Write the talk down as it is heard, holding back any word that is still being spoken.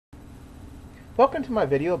Welcome to my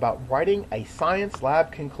video about writing a science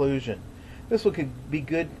lab conclusion. This will be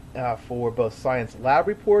good for both science lab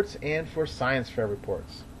reports and for science fair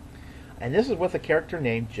reports. And this is with a character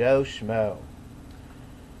named Joe Schmo.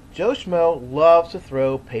 Joe Schmo loves to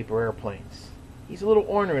throw paper airplanes. He's a little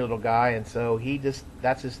ornery little guy, and so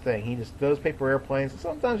that's his thing. He just throws paper airplanes, and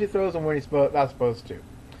sometimes he throws them when he's not supposed to.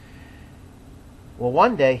 Well,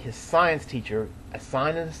 one day his science teacher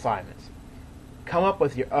assigned an assignment. Come up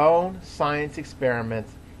with your own science experiment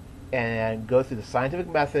and go through the scientific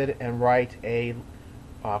method and write a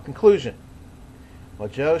conclusion. Well,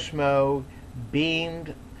 Joe Schmo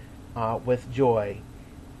beamed with joy.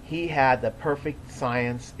 He had the perfect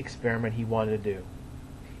science experiment he wanted to do.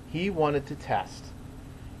 He wanted to test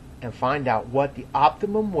and find out what the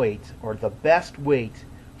optimum weight or the best weight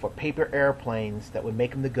for paper airplanes that would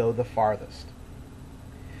make them to go the farthest.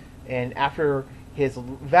 And after his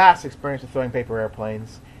vast experience of throwing paper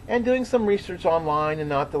airplanes and doing some research online and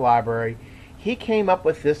not at the library, he came up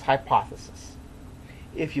with this hypothesis.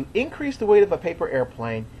 If you increase the weight of a paper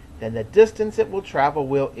airplane, then the distance it will travel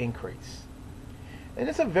will increase. And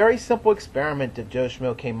it's a very simple experiment that Joe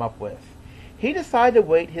Schmo came up with. He decided to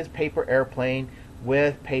weight his paper airplane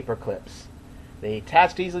with paper clips. They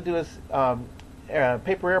attached easily to his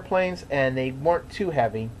paper airplanes, and they weren't too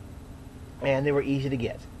heavy, and they were easy to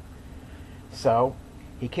get. So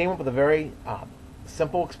he came up with a very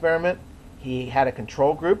simple experiment. He had a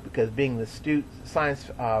control group because, being the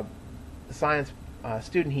science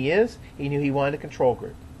student he is, he knew he wanted a control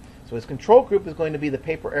group. So his control group is going to be the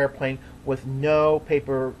paper airplane with no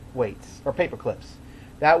paper weights or paper clips.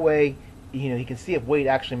 That way, he can see if weight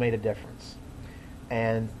actually made a difference.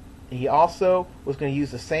 And he also was going to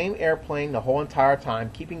use the same airplane the whole entire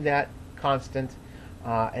time, keeping that constant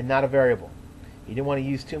and not a variable. He didn't want to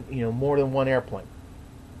use more than one airplane.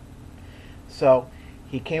 So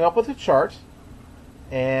he came up with a chart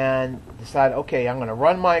and decided, okay, I'm going to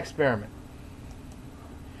run my experiment.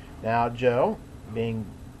 Now Joe, being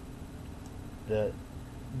the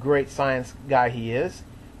great science guy he is,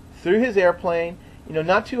 threw his airplane,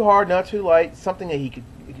 not too hard, not too light, something that he could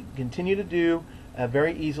continue to do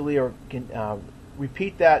very easily, or can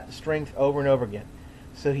repeat that strength over and over again.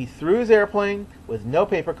 So he threw his airplane with no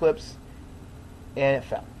paper clips, and it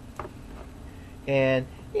fell. And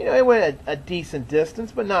it went a decent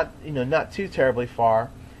distance, but not too terribly far.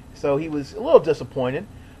 So he was a little disappointed.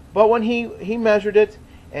 But when he measured it,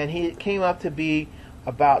 and it came up to be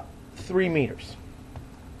about 3 meters.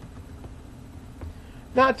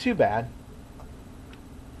 Not too bad.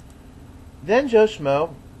 Then Joe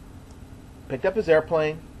Schmo picked up his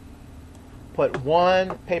airplane, put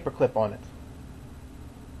one paper clip on it.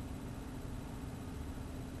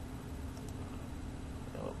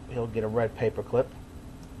 He'll get a red paper clip.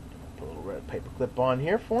 Put a little red paper clip on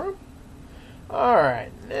here for him.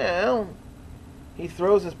 Alright, now he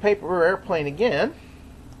throws his paper airplane again.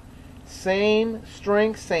 Same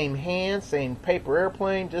strength, same hand, same paper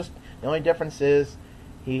airplane, just the only difference is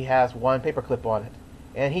he has one paper clip on it.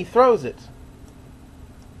 And he throws it.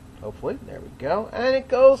 Hopefully, there we go. And it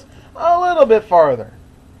goes a little bit farther.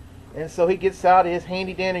 And so he gets out his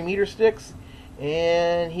handy dandy meter sticks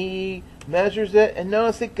and he measures it, and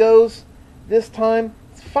notice it goes, this time,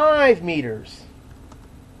 5 meters.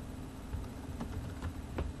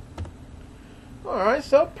 Alright,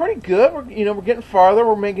 so pretty good. We're getting farther.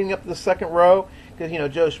 We're making up to the second row because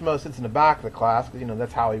Joe Schmo sits in the back of the class because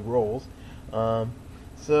that's how he rolls.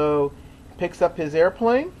 So he picks up his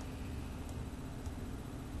airplane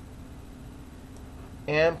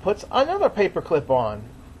and puts another paper clip on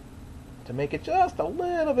to make it just a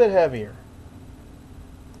little bit heavier.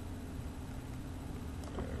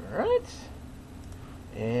 Alright.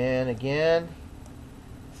 And again,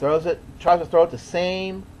 tries to throw it the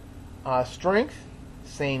same strength,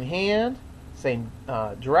 same hand, same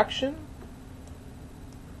direction.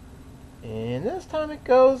 And this time it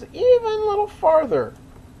goes even a little farther.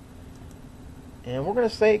 And we're going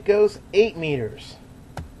to say it goes 8 meters.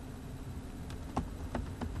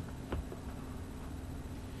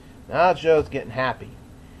 Now Joe's getting happy.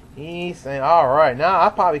 He's saying, alright, now I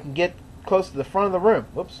probably can get close to the front of the room.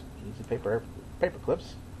 Whoops, use the paper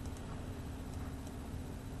clips.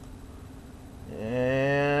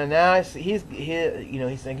 And now he's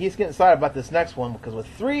getting excited about this next one because with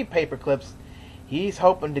 3 paper clips, he's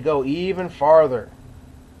hoping to go even farther.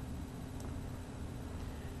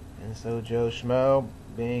 And so Joe Schmo,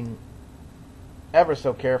 being ever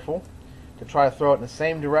so careful to try to throw it in the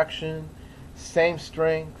same direction, same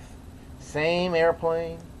strength, same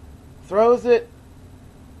airplane, throws it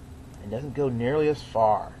and doesn't go nearly as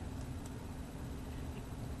far.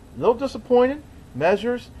 A little disappointed,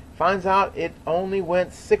 measures, finds out it only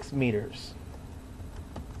went 6 meters.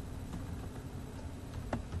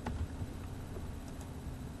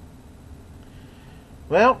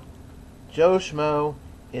 Well, Joe Schmo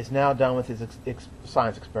is now done with his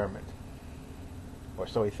science experiment. Or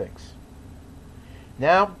so he thinks.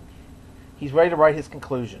 Now, he's ready to write his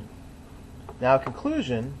conclusion. Now, a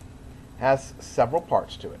conclusion has several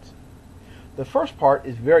parts to it. The first part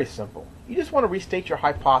is very simple. You just want to restate your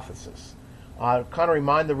hypothesis. Kind of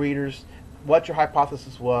remind the readers what your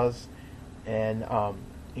hypothesis was, and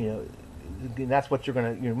that's what you're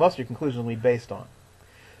going to. Most of your conclusions will be based on.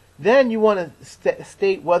 Then you want to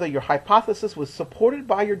state whether your hypothesis was supported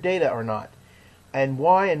by your data or not, and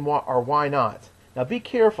why or why not. Now, be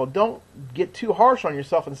careful. Don't get too harsh on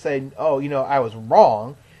yourself and say, "Oh, I was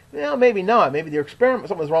wrong." Well, maybe not. Maybe your experiment,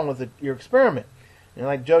 something was wrong with your experiment.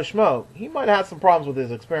 Like Joe Schmo, he might have had some problems with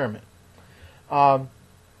his experiment.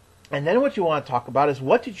 And then what you want to talk about is,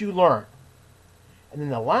 what did you learn? And then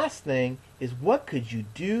the last thing is, what could you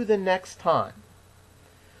do the next time?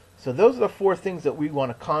 So those are the 4 things that we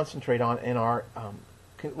want to concentrate on in our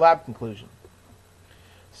lab conclusion.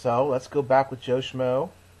 So let's go back with Joe Schmo,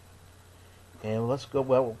 and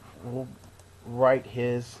we'll write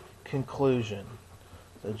his conclusion.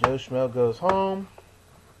 So Joe Schmo goes home.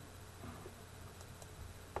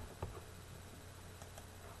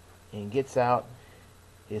 And gets out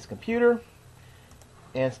his computer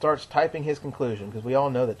and starts typing his conclusion, because we all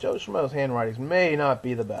know that Joe Schmo's handwriting may not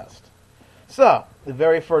be the best. So, the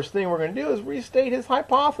very first thing we're going to do is restate his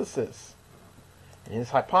hypothesis. And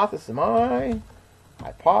his hypothesis, my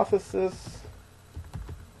hypothesis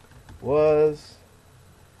was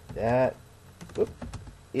that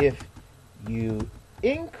if you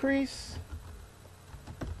increase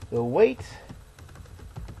the weight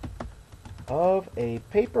of a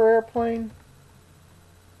paper airplane,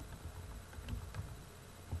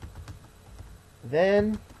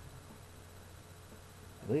 then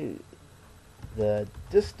the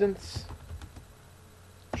distance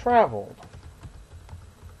traveled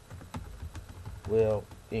will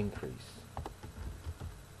increase.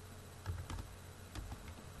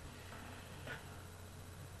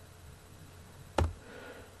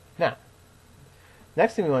 Now,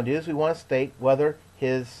 next thing we want to do is we want to state whether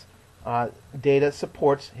his data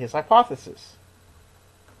supports his hypothesis.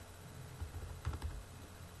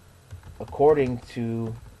 According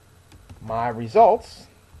to my results,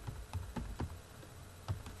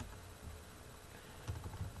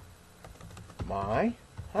 my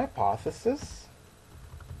hypothesis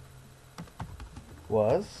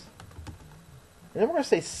was, and then we're going to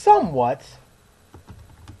say somewhat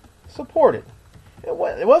supported. It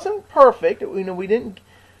wasn't perfect. We didn't.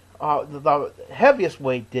 The heaviest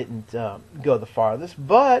weight didn't go the farthest,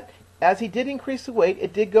 but as he did increase the weight,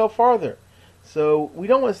 it did go farther. So we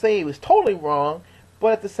don't want to say he was totally wrong,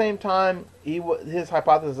 but at the same time, his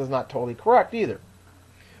hypothesis is not totally correct either.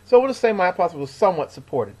 So we'll just say my hypothesis was somewhat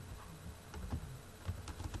supported.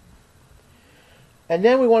 And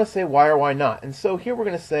then we want to say why or why not. And so here we're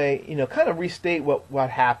going to say, kind of restate what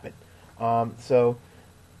happened. So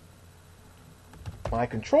my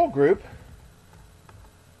control group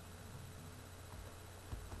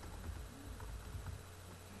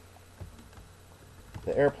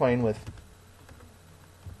the airplane with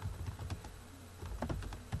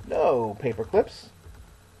no paper clips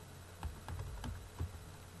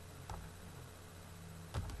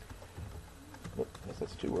I guess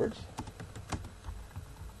that's 2 words.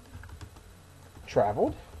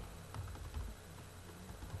 Traveled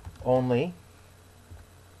only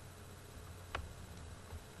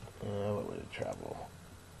what would it travel?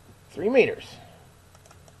 3 meters.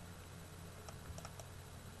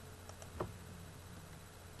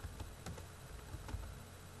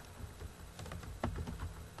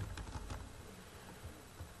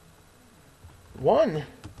 One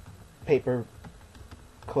paper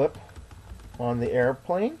clip on the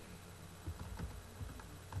airplane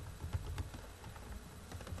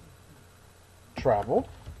traveled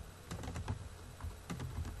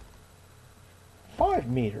 5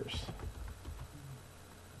 meters.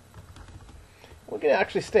 We can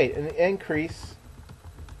actually state an increase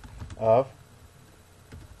of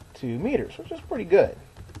 2 meters, which is pretty good.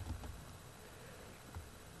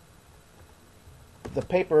 The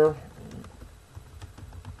paper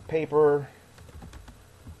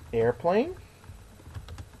airplane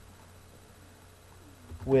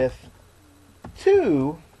with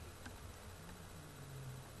 2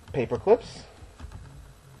 paper clips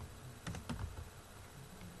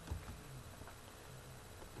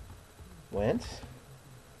went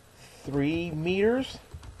 3 meters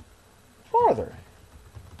farther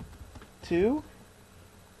to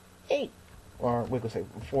 8, or we could say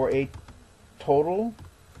for a total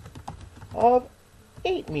of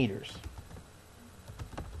 8 meters.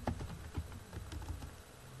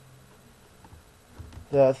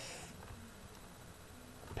 The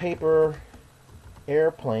paper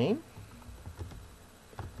airplane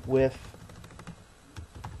with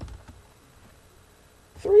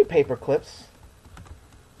 3 paper clips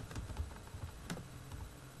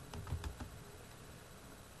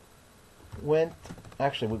went,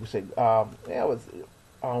 actually we could say,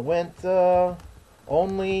 went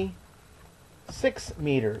only 6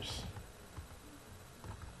 meters.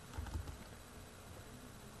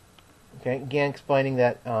 Okay, again explaining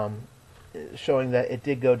that, showing that it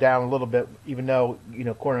did go down a little bit, even though,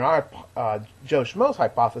 according to our Joe Schmo's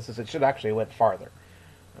hypothesis, it should actually have went farther.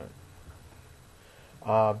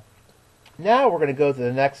 Now we're going to go to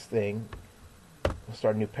the next thing. We'll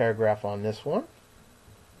start a new paragraph on this one.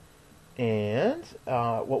 And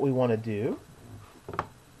what we want to do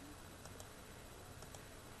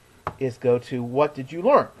is go to what did you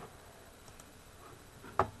learn?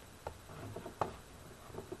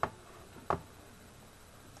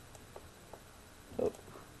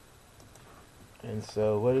 And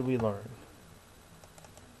so what did we learn?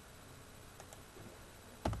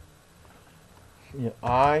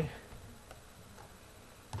 I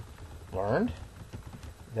learned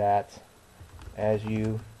that as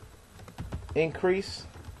you increase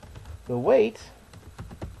the weight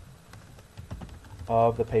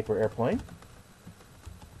of the paper airplane,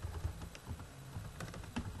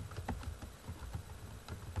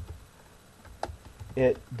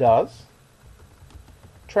 it does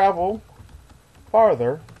travel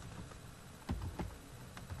farther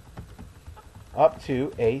up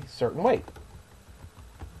to a certain weight.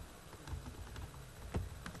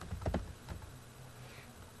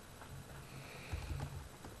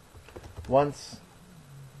 Once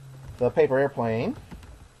the paper airplane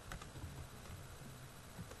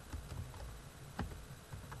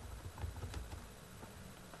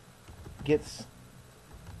gets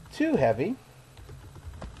too heavy,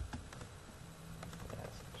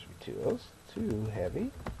 too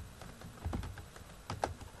heavy,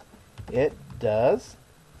 it does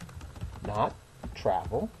not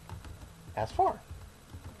travel as far.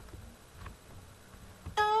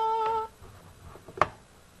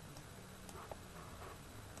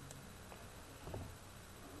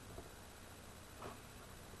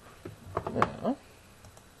 Now,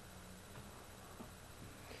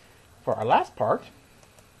 for our last part,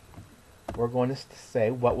 we're going to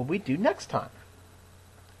say, what will we do next time?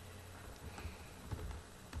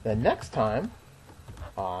 The next time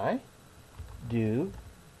I do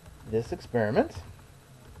this experiment,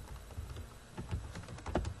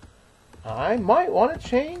 I might want to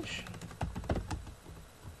change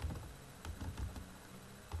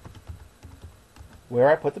where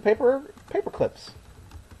I put the paper clips.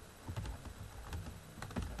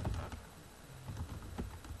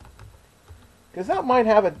 Because that might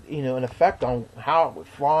have an effect on how it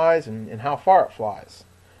flies and how far it flies.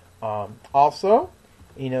 Also,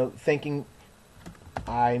 thinking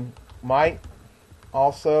I might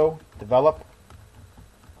also develop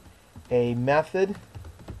a method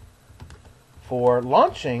for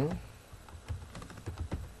launching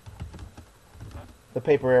the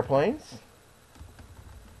paper airplanes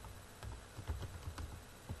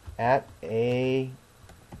at a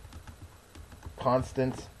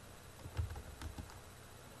constant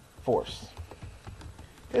force.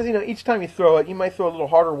 Because, each time you throw it, you might throw a little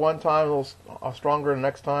harder one time, a little stronger the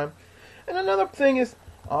next time. And another thing is,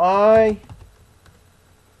 I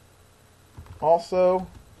also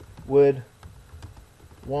would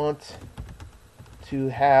want to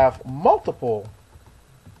have multiple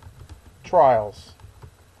trials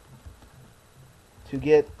to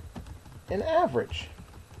get an average.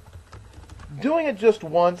 Doing it just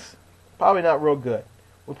once, probably not real good.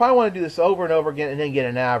 We probably want to do this over and over again and then get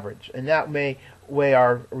an average. And that way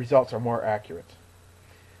our results are more accurate.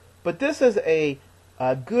 But this is a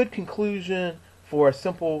good conclusion for a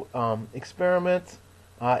simple experiment.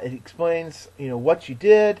 It explains, what you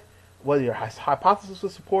did, whether your hypothesis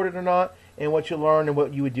was supported or not, and what you learned and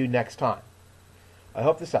what you would do next time. I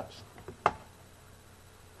hope this helps.